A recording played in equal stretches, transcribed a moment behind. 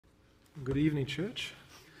Good evening, church.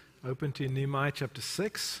 Open to Nehemiah chapter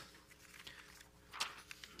 6.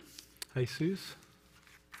 Jesus.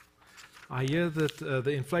 I hear that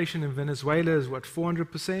the inflation in Venezuela is,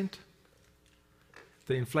 400%?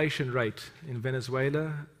 The inflation rate in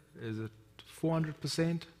Venezuela is at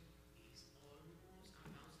 400%?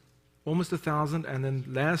 Almost 1,000. And then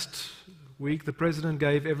last week, the president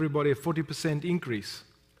gave everybody a 40% increase.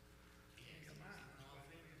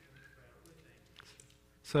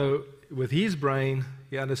 So with his brain,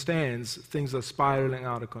 he understands things are spiraling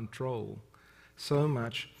out of control so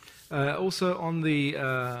much. Also on the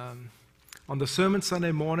sermon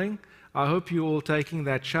Sunday morning, I hope you're all taking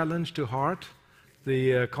that challenge to heart,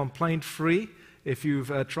 the complaint-free. If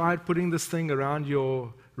you've tried putting this thing around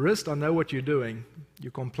your wrist, I know what you're doing.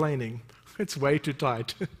 You're complaining. It's way too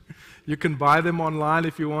tight. You can buy them online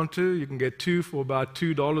if you want to. You can get two for about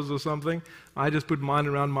 $2 or something. I just put mine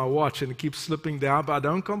around my watch and it keeps slipping down, but I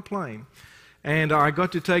don't complain. And I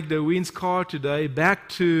got to take Deacons' car today back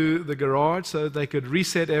to the garage so they could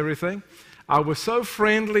reset everything. I was so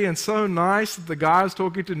friendly and so nice that the guy I was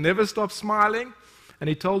talking to never stopped smiling, and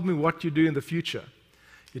he told me what you do in the future.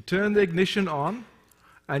 You turn the ignition on,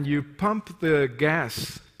 and you pump the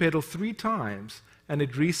gas pedal 3 times, and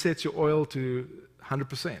it resets your oil to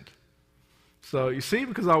 100%. So you see,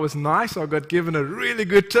 because I was nice, I got given a really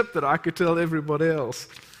good tip that I could tell everybody else.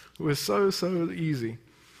 It was so easy.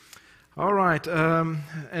 All right,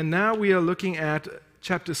 and now we are looking at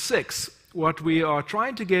chapter 6. What we are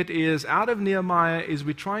trying to get is out of Nehemiah is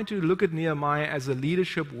we're trying to look at Nehemiah as a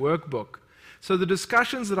leadership workbook. So the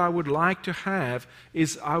discussions that I would like to have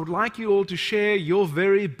is I would like you all to share your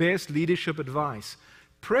very best leadership advice,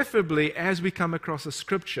 preferably as we come across a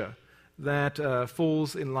scripture that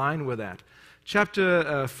falls in line with that.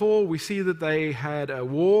 Chapter 4, we see that they had a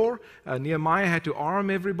war. Nehemiah had to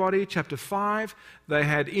arm everybody. Chapter 5, they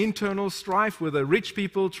had internal strife with the rich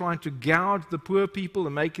people trying to gouge the poor people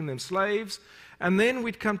and making them slaves. And then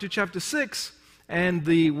we'd come to chapter 6, and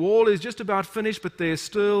the wall is just about finished, but there's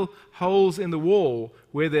still holes in the wall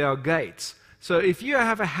where there are gates. So if you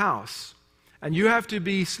have a house, and you have to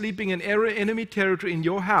be sleeping in enemy territory in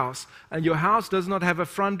your house, and your house does not have a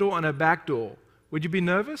front door and a back door, would you be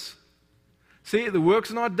nervous? See, the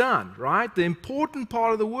work's not done, right? The important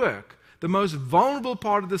part of the work, the most vulnerable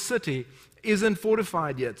part of the city, isn't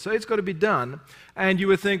fortified yet. So it's got to be done. And you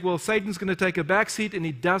would think, well, Satan's going to take a back seat, and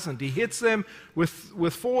he doesn't. He hits them with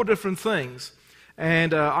 4 different things.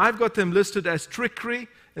 And I've got them listed as trickery,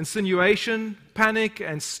 insinuation, panic,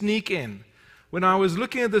 and sneak in. When I was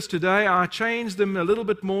looking at this today, I changed them a little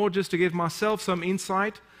bit more just to give myself some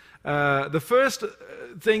insight. The first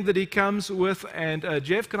thing that he comes with, and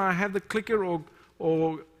Jeff, can I have the clicker,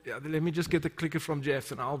 or yeah, let me just get the clicker from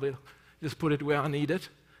Jeff, and I'll just put it where I need it.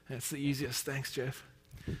 That's the easiest. Thanks, Jeff.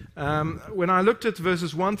 When I looked at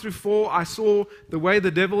verses 1 through 4, I saw the way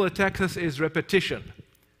the devil attacks us is repetition.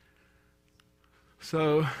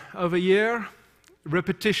 So over here,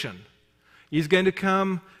 repetition. He's going to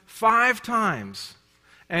come 5 times,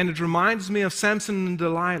 and it reminds me of Samson and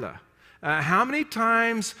Delilah. How many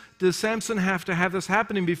times does Samson have to have this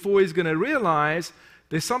happening before he's going to realize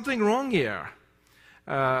there's something wrong here?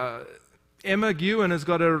 Emma Guin has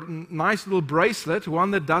got a nice little bracelet,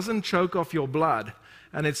 one that doesn't choke off your blood.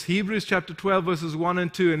 And it's Hebrews chapter 12, verses 1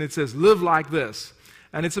 and 2, and it says, live like this.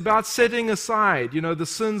 And it's about setting aside, the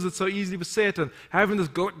sins that so easily beset and having this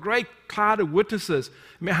great cloud of witnesses.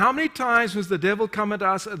 I mean, how many times has the devil come at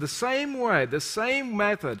us the same way, the same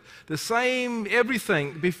method, the same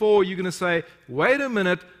everything before you're going to say, wait a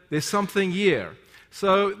minute, there's something here.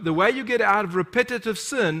 So the way you get out of repetitive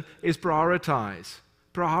sin is prioritize.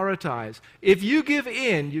 Prioritize. If you give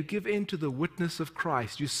in to the witness of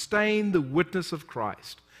Christ. You stain the witness of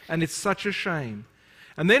Christ. And it's such a shame.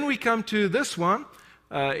 And then we come to this one.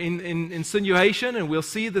 In insinuation, and we'll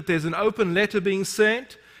see that there's an open letter being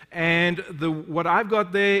sent, and what I've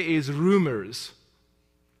got there is rumors.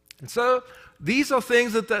 And so these are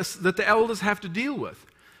things that the elders have to deal with.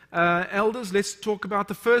 Elders, let's talk about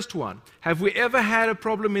the first one. Have we ever had a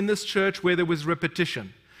problem in this church where there was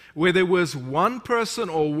repetition? Where there was one person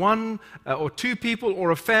or one or 2 people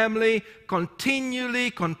or a family continually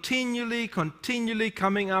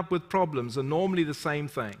coming up with problems, and normally the same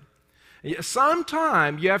thing.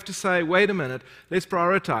 Sometime you have to say, wait a minute, let's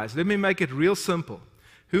prioritize. Let me make it real simple.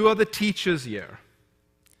 Who are the teachers here?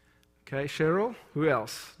 Okay, Cheryl. Who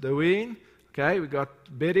else? Deacon. Okay, we got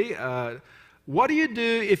Betty. What do you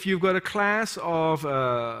do if you've got a class of,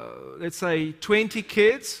 let's say, 20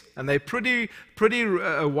 kids, and they're pretty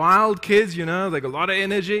wild kids, they got a lot of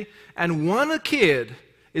energy, and one kid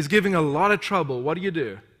is giving a lot of trouble? What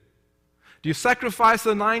do? Do you sacrifice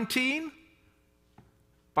the 19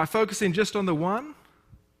 by focusing just on the one?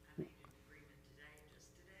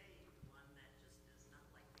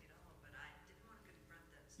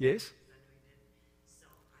 Yes? So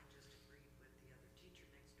I just agreed with the other teacher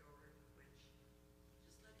next door, which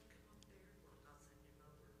just let him come up there. I'll send him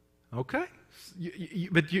over. Okay.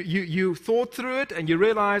 But you thought through it and you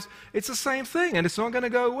realize it's the same thing and it's not going to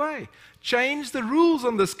go away. Change the rules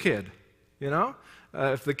on this kid.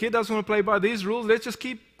 If the kid doesn't want to play by these rules, let's just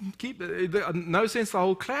keep no sense the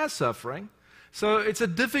whole class suffering. So it's a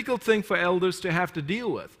difficult thing for elders to have to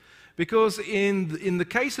deal with. Because in the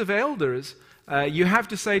case of elders, you have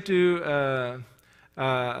to say to,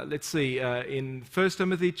 in 1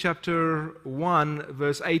 Timothy chapter 1,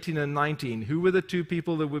 verse 18 and 19, who were the two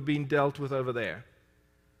people that were being dealt with over there?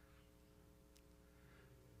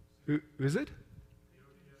 Who is it?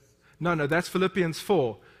 No, that's Philippians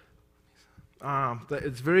 4.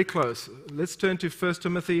 It's very close. Let's turn to 1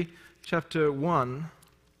 Timothy chapter 1,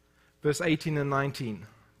 verse 18 and 19.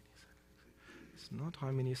 It's not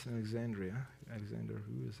Hymenaeus and Alexandria. Alexander,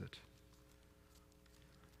 who is it?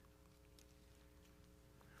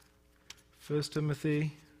 1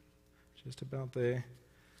 Timothy, just about there,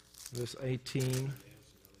 verse 18.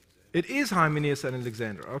 It is Hymenaeus and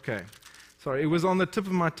Alexander. Okay. Sorry, it was on the tip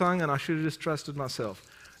of my tongue and I should have just trusted myself.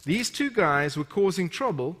 These two guys were causing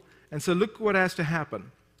trouble, and so look what has to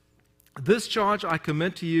happen. This charge I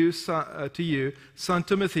commit to you, son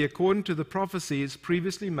Timothy, according to the prophecies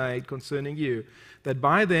previously made concerning you, that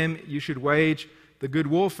by them you should wage the good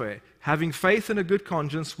warfare, having faith and a good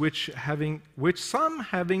conscience, which some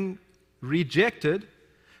having rejected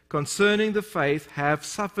concerning the faith have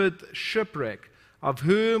suffered shipwreck, of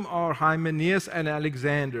whom are Hymenaeus and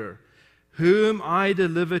Alexander, whom I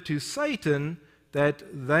deliver to Satan, that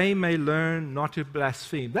they may learn not to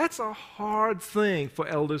blaspheme. That's a hard thing for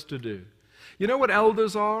elders to do. You know what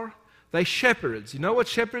elders are? They're shepherds. You know what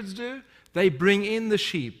shepherds do? They bring in the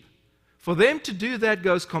sheep. For them to do that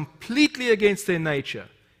goes completely against their nature.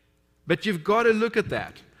 But you've got to look at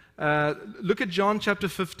that. Look at John chapter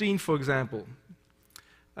 15, for example.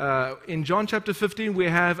 In John chapter 15, we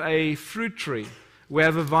have a fruit tree. We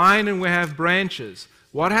have a vine and we have branches.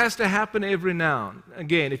 What has to happen every now and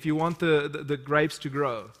again if you want the grapes to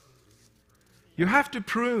grow? You have to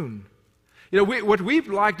prune. What we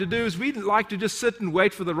like to do is we like to just sit and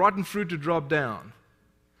wait for the rotten fruit to drop down.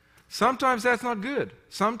 Sometimes that's not good.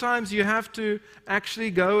 Sometimes you have to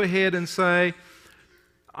actually go ahead and say,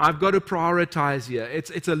 I've got to prioritize here.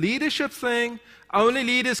 It's a leadership thing. Only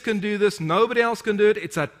leaders can do this. Nobody else can do it.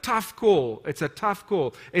 It's a tough call. It's a tough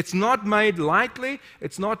call. It's not made lightly.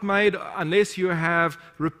 It's not made unless you have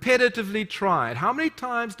repetitively tried. How many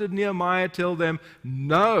times did Nehemiah tell them,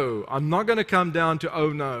 no, I'm not going to come down to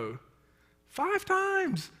oh no? 5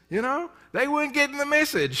 times, They weren't getting the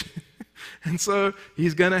message. And so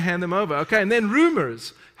he's going to hand them over. Okay, and then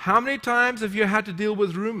rumors. How many times have you had to deal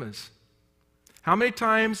with rumors? How many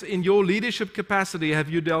times in your leadership capacity have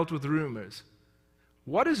you dealt with rumors?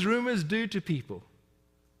 What does rumors do to people?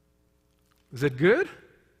 Is it good?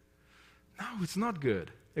 No, it's not good.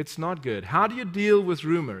 It's not good. How do you deal with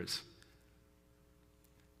rumors?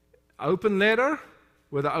 Open letter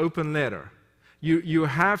with an open letter. You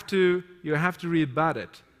have to rebut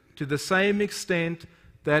it to the same extent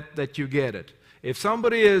that you get it. If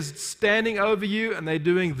somebody is standing over you and they're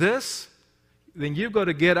doing this, then you've got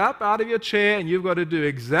to get up out of your chair and you've got to do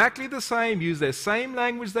exactly the same, use their same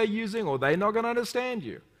language they're using, or they're not going to understand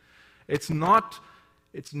you. It's not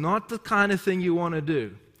the kind of thing you want to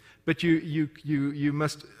do. But you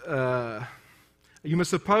must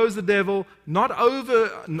oppose the devil, not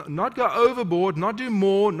go overboard, not do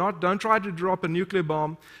more, don't try to drop a nuclear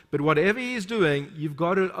bomb, but whatever he's doing, you've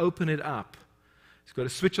got to open it up. He's got to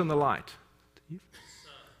switch on the light.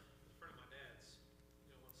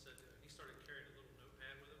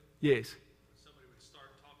 Yes. Somebody would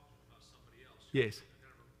start talking about somebody else. Yes.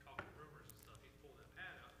 Talking rumors and stuff. He'd pull that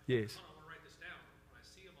pad out. Yes. I want to write this down. When I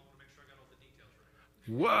see him, I want to make sure I got all the details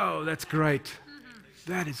right. Whoa, that's great.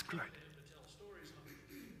 That is great.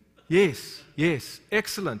 Yes.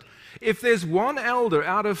 Excellent. If there's one elder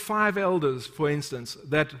out of 5 elders, for instance,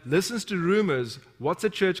 that listens to rumors, what's the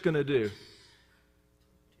church going to do?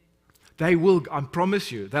 They will, I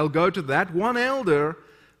promise you, they'll go to that one elder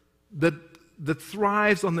that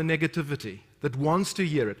thrives on the negativity, that wants to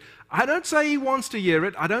hear it. I don't say he wants to hear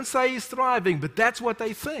it. I don't say he's thriving, but that's what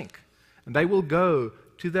they think. And they will go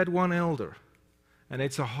to that one elder. And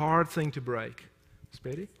it's a hard thing to break.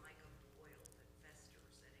 Spetty? It's like a boil that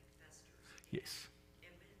festers and it festers. Yes.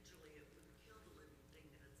 Eventually it would kill the living thing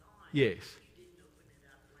that it's on. Yes. If you didn't open it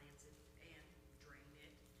up, lance it, and drain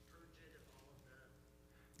it, purge it of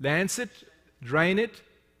Lance it, drain it,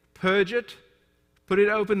 purge it, put it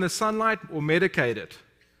open in the sunlight, or medicate it.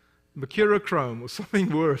 Mercurochrome or something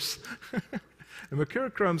worse. And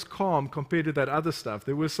mercurochrome's calm compared to that other stuff.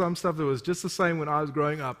 There was some stuff that was just the same when I was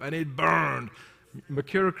growing up, and it burned.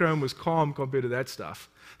 Mercurochrome was calm compared to that stuff.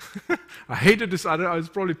 I hated this. I don't know, it's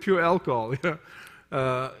probably pure alcohol.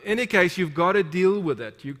 Any case, you've got to deal with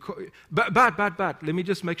it. But let me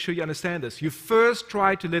just make sure you understand this. You first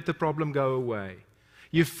try to let the problem go away.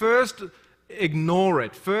 You first ignore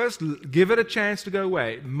it. First, give it a chance to go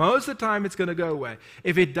away. Most of the time, it's going to go away.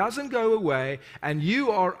 If it doesn't go away, and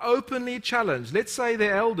you are openly challenged, let's say the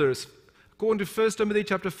elders, according to 1 Timothy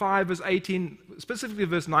chapter 5, verse 18, specifically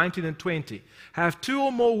verse 19 and 20, have 2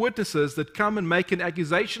 or more witnesses that come and make an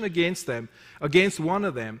accusation against them, against one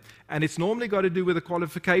of them, and it's normally got to do with the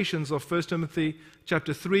qualifications of 1 Timothy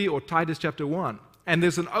chapter 3 or Titus chapter 1. And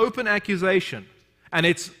there's an open accusation, and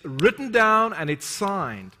it's written down and it's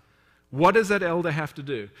signed. What does that elder have to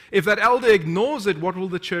do? If that elder ignores it, what will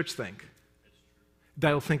the church think?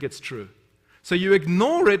 They'll think it's true. So you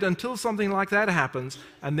ignore it until something like that happens,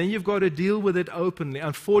 and then you've got to deal with it openly,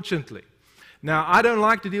 unfortunately. Now, I don't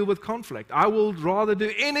like to deal with conflict. I will rather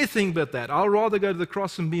do anything but that. I'll rather go to the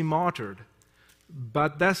cross and be martyred.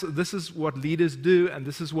 But this is what leaders do, and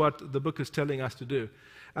this is what the book is telling us to do.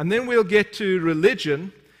 And then we'll get to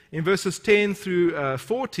religion. In verses 10 through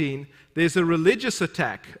 14, there's a religious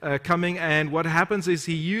attack coming, and what happens is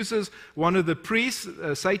he uses one of the priests,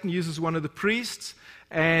 Satan uses one of the priests,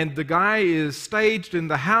 and the guy is staged in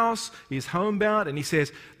the house, he's homebound, and he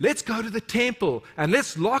says, let's go to the temple, and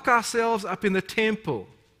let's lock ourselves up in the temple.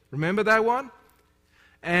 Remember that one?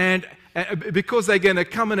 And because they're going to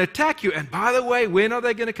come and attack you, and by the way, when are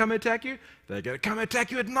they going to come and attack you? They're going to come and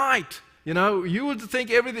attack you at night. You know, you would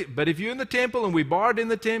think everything, but if you're in the temple and we barred in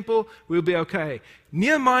the temple, we'll be okay.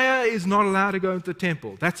 Nehemiah is not allowed to go into the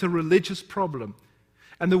temple. That's a religious problem.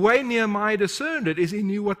 And the way Nehemiah discerned it is he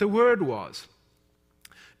knew what the word was.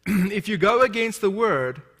 If you go against the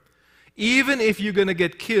word, even if you're going to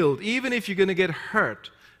get killed, even if you're going to get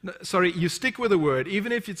hurt, you stick with the word,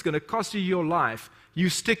 even if it's going to cost you your life, you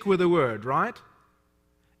stick with the word, right?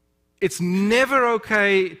 It's never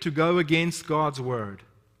okay to go against God's word.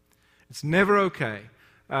 It's never okay.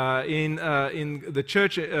 In the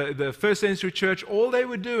church, the first century church, all they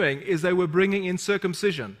were doing is they were bringing in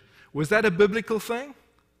circumcision. Was that a biblical thing?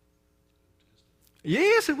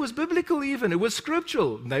 Yes, it was biblical even. It was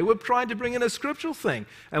scriptural. They were trying to bring in a scriptural thing.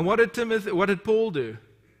 And what did Paul do?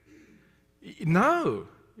 No,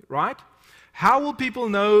 right? How will people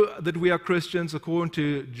know that we are Christians according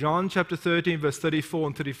to John chapter 13, verse 34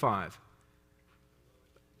 and 35?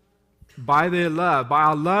 By their love. By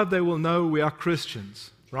our love, they will know we are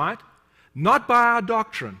Christians, right? Not by our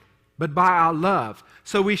doctrine, but by our love.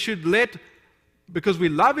 So we should because we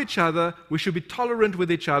love each other, we should be tolerant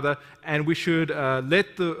with each other, and we should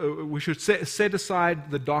set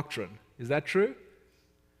aside the doctrine. Is that true?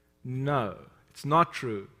 No, it's not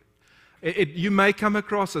true. You may come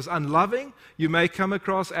across as unloving. You may come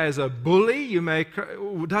across as a bully.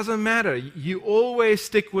 It doesn't matter. You always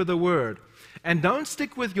stick with the word. And don't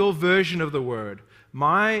stick with your version of the word.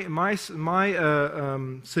 My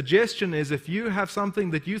suggestion is if you have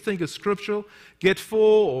something that you think is scriptural, get 4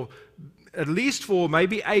 or at least 4,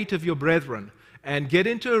 maybe 8 of your brethren, and get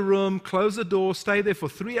into a room, close the door, stay there for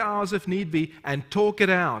 3 hours if need be, and talk it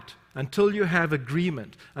out until you have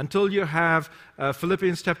agreement, until you have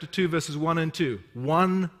Philippians chapter 2, verses 1 and 2,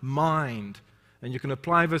 one mind. And you can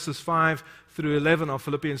apply verses 5 through 11 of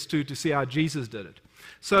Philippians 2 to see how Jesus did it.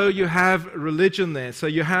 So you have religion there. So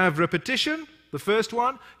you have repetition, the first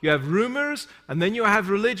one. You have rumors, and then you have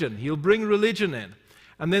religion. He'll bring religion in.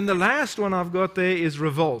 And then the last one I've got there is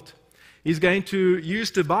revolt. He's going to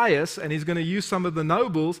use Tobias, and he's going to use some of the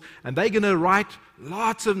nobles, and they're going to write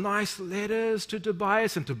lots of nice letters to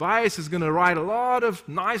Tobias, and Tobias is going to write a lot of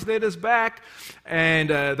nice letters back, and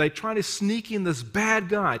they're trying to sneak in this bad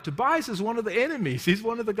guy. Tobias is one of the enemies. He's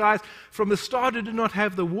one of the guys from the start who did not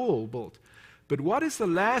have the wall built. But what does the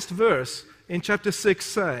last verse in chapter 6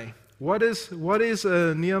 say? What does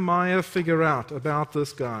Nehemiah figure out about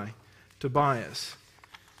this guy, Tobias?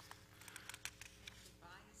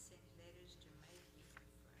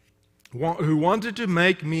 Who wanted to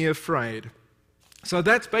make me afraid. So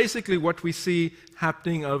that's basically what we see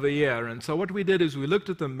happening over here. And so what we did is we looked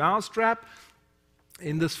at the mousetrap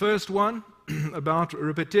in this first one about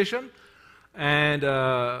repetition. And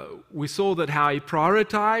we saw that how he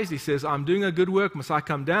prioritized. He says, I'm doing a good work, must I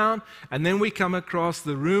come down? And then we come across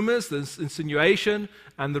the rumors, the insinuation,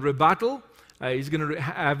 and the rebuttal. He's going to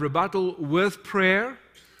have rebuttal with prayer.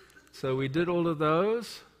 So we did all of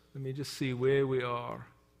those. Let me just see where we are.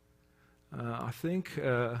 I think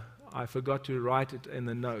I forgot to write it in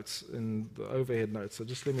the notes, in the overhead notes. So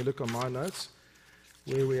just let me look on my notes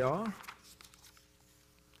where we are.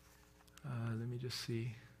 Let me just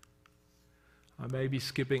see. I may be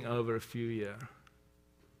skipping over a few here.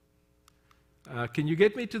 Can you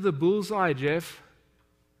get me to the bullseye, Jeff?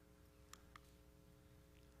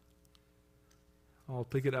 I'll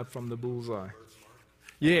pick it up from the bullseye.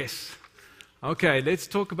 Yes. Okay, let's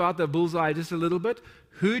talk about the bullseye just a little bit.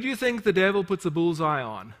 Who do you think the devil puts a bullseye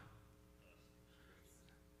on?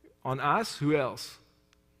 On us? Who else?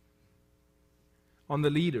 On the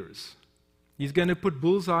leaders. He's going to put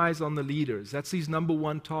bullseyes on the leaders. That's his number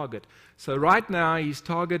one target. So right now he's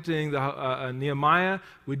targeting the Nehemiah.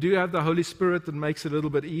 We do have the Holy Spirit that makes it a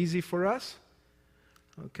little bit easy for us.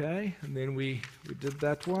 Okay, and then we did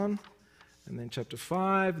that one. And then chapter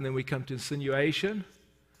 5, and then we come to insinuation.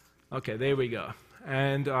 Okay, there we go.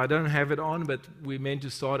 And I don't have it on, but we meant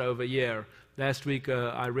to start over here. Last week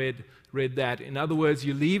I read that. In other words,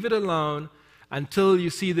 you leave it alone until you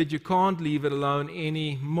see that you can't leave it alone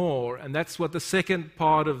anymore. And that's what the second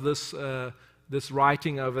part of this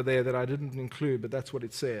writing over there that I didn't include, but that's what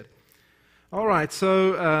it said. All right,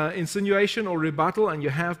 so insinuation or rebuttal, and you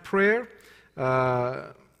have prayer.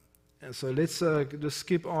 And so let's just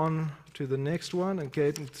skip on to the next one and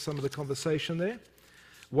get into some of the conversation there.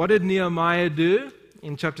 What did Nehemiah do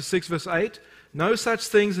in chapter 6, verse 8? No such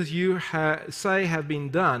things as you say have been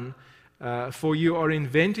done, for you are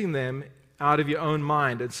inventing them out of your own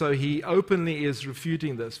mind. And so he openly is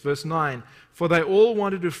refuting this. Verse 9, for they all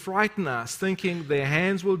wanted to frighten us, thinking their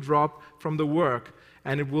hands will drop from the work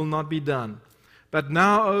and it will not be done. But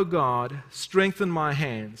now, O God, strengthen my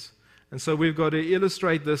hands. And so we've got to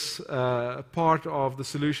illustrate this part of the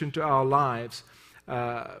solution to our lives.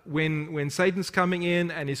 When Satan's coming in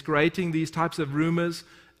and he's creating these types of rumors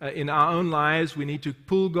in our own lives, we need to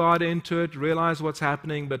pull God into it, realize what's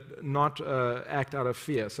happening, but not act out of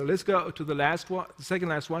fear. So let's go to the last one, the second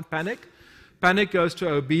last one, panic. Panic goes to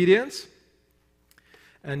obedience.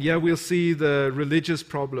 And here we'll see the religious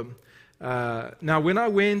problem. Now, when I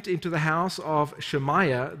went into the house of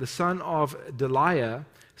Shemaiah, the son of Delaiah,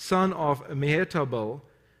 son of Mehetabel,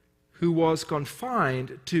 who was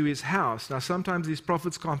confined to his house. Now, sometimes these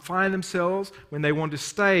prophets confine themselves when they want to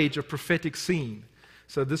stage a prophetic scene.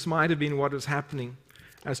 So this might have been what was happening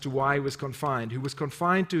as to why he was confined. Who was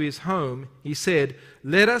confined to his home, he said,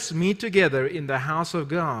 let us meet together in the house of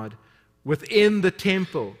God, within the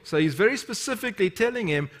temple. So he's very specifically telling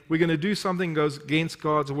him, we're going to do something that goes against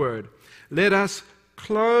God's word. Let us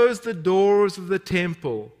close the doors of the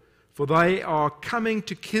temple, for they are coming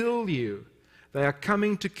to kill you. They are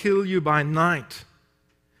coming to kill you by night.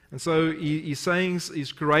 And so he's saying,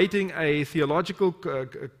 he's creating a theological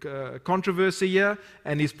controversy here,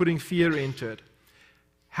 and he's putting fear into it.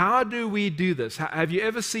 How do we do this? Have you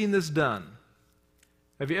ever seen this done?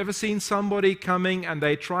 Have you ever seen somebody coming and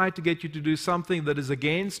they try to get you to do something that is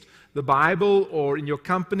against the Bible or in your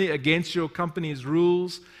company, against your company's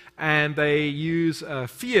rules, and they use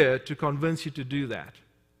fear to convince you to do that?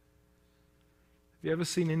 Have you ever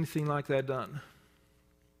seen anything like that done?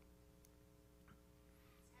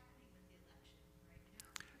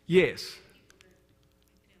 Yes.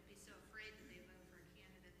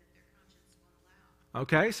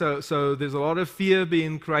 Okay, so there's a lot of fear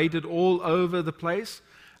being created all over the place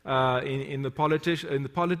in the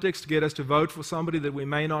politics to get us to vote for somebody that we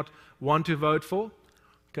may not want to vote for.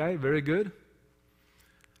 Okay, very good.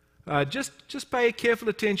 Just pay careful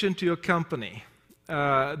attention to your company.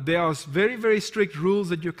 There are very, very strict rules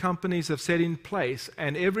that your companies have set in place,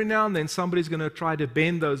 and every now and then somebody's going to try to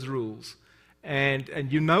bend those rules. And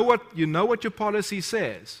you know what your policy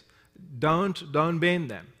says. Don't bend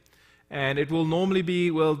them. And it will normally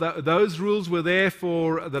be, well, those rules were there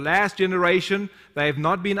for the last generation. They have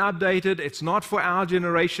not been updated. It's not for our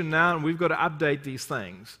generation now, and we've got to update these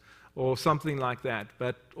things, or something like that.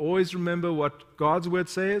 But always remember what God's word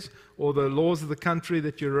says, or the laws of the country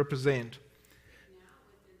that you represent.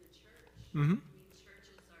 Mm-hmm.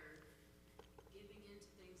 Churches are giving into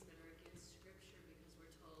things that are against Scripture because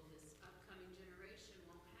we're told this upcoming generation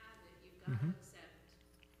won't have it. You've got to accept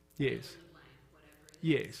Yes. the blank, whatever it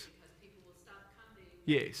Yes. is, because people will stop coming.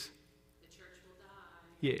 Yes. The church will die.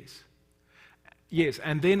 Yes. Yes,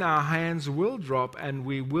 and then our hands will drop and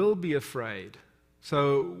we will be afraid.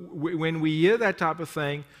 So when we hear that type of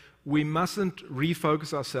thing, we mustn't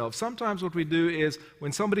refocus ourselves. Sometimes what we do is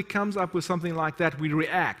when somebody comes up with something like that, we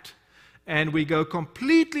react. And we go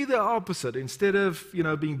completely the opposite instead of,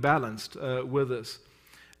 being balanced with this.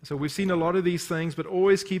 So we've seen a lot of these things, but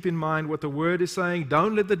always keep in mind what the Word is saying.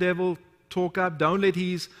 Don't let the devil talk up. Don't let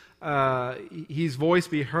his his voice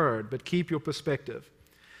be heard, but keep your perspective.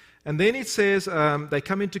 And then it says, they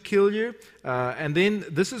come in to kill you. And then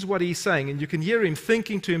this is what he's saying. And you can hear him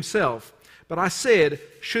thinking to himself, but I said,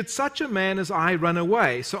 should such a man as I run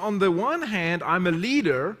away? So on the one hand, I'm a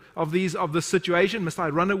leader of the situation. Must I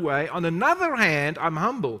run away? On another hand, I'm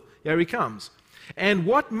humble. Here he comes. And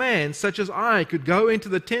what man such as I could go into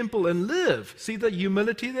the temple and live? See the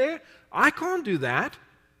humility there? I can't do that.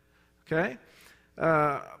 Okay?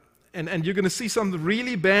 And you're going to see some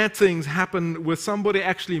really bad things happen with somebody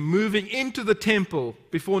actually moving into the temple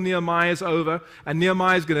before Nehemiah is over, and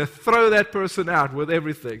Nehemiah is going to throw that person out with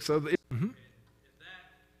everything. So, And that,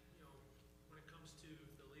 when it comes to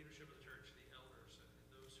the leadership of the church, the elders, and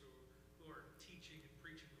those who are teaching and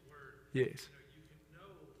preaching the word, yes,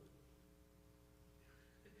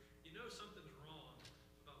 you know something's wrong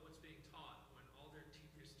about what's being taught when all they're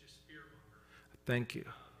teaching is just fear-mongering. Thank you.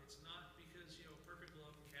 It's not because, perfect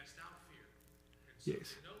love can cast out fear. And so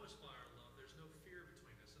Yes. if we know us by our love, there's no fear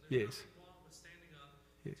between us. And Yes. there's nothing wrong with standing up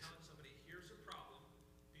Yes. and telling somebody, here's a problem,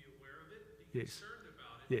 be aware of it, be Yes. concerned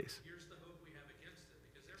about it, Yes. here's the hope we have against it.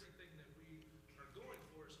 Because everything that we are going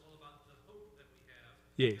for is all about the hope that we have.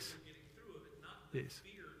 Yes. That we're getting through of it, not the Yes.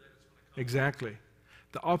 fear that it's going to come. Exactly.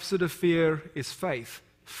 The opposite of fear is faith.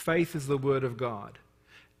 Faith is the word of God.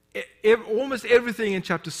 Almost everything in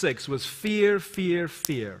chapter 6 was fear, fear,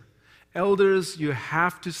 fear. Elders, you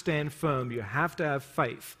have to stand firm. You have to have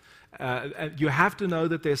faith. You have to know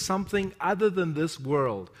that there's something other than this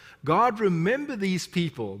world. God, remember these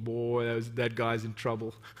people. Boy, that guy's in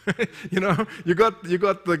trouble. you got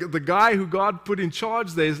the guy who God put in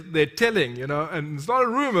charge. They're telling, and it's not a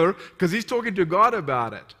rumor because he's talking to God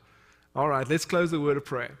about it. All right, let's close the word of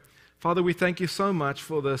prayer. Father, we thank you so much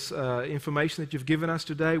for this information that you've given us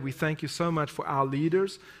today. We thank you so much for our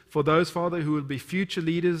leaders, for those, Father, who will be future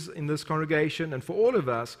leaders in this congregation, and for all of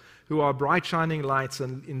us who are bright shining lights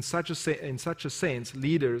and in such a sense,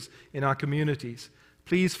 leaders in our communities.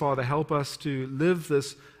 Please, Father, help us to live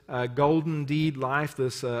this golden deed life,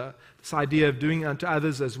 this idea of doing unto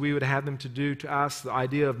others as we would have them to do to us, the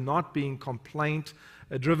idea of not being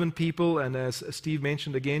complaint-driven people, and as Steve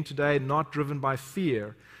mentioned again today, not driven by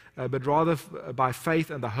fear, but rather by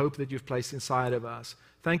faith and the hope that you've placed inside of us.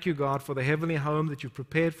 Thank you, God, for the heavenly home that you've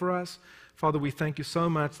prepared for us. Father, we thank you so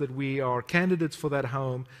much that we are candidates for that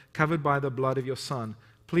home, covered by the blood of your Son.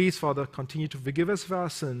 Please, Father, continue to forgive us of our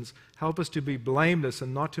sins. Help us to be blameless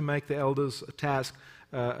and not to make the elders' task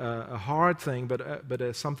a hard thing,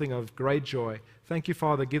 but something of great joy. Thank you,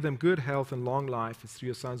 Father. Give them good health and long life. It's through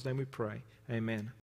your Son's name we pray. Amen.